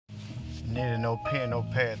Needed no pen, no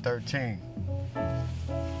pad 13.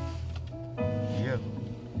 Yeah.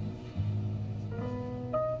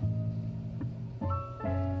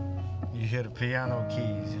 You hear the piano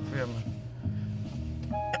keys, you feel me?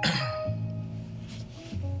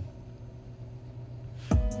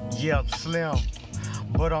 Yeah, I'm slim,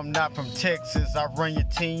 but I'm not from Texas. I run your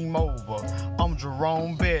team over. I'm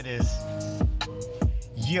Jerome Bettis.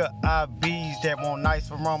 Yeah, IBs that want ice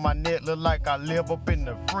around my neck look like I live up in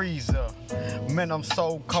the freezer. Man, I'm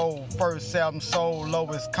so cold. First album solo,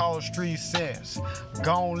 it's called Street Sense.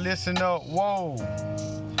 Gon' listen up, whoa.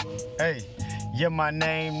 Hey, yeah, my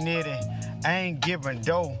name Nitty. I ain't giving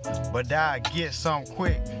dough, but I get some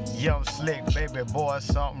quick. Yeah, I'm slick, baby boy,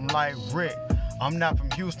 something like Rick. I'm not from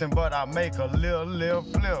Houston, but I make a little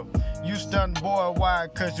flip. You stun boy, why?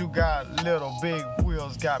 Cause you got little big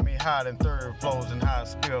wheels. Got me hot in third floors and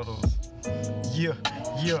hospitals. Yeah,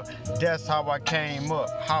 that's how I came up.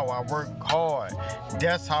 How I work hard.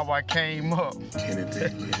 That's how I came up.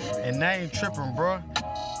 And I ain't tripping, bruh.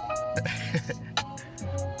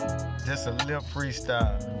 Just a little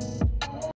freestyle.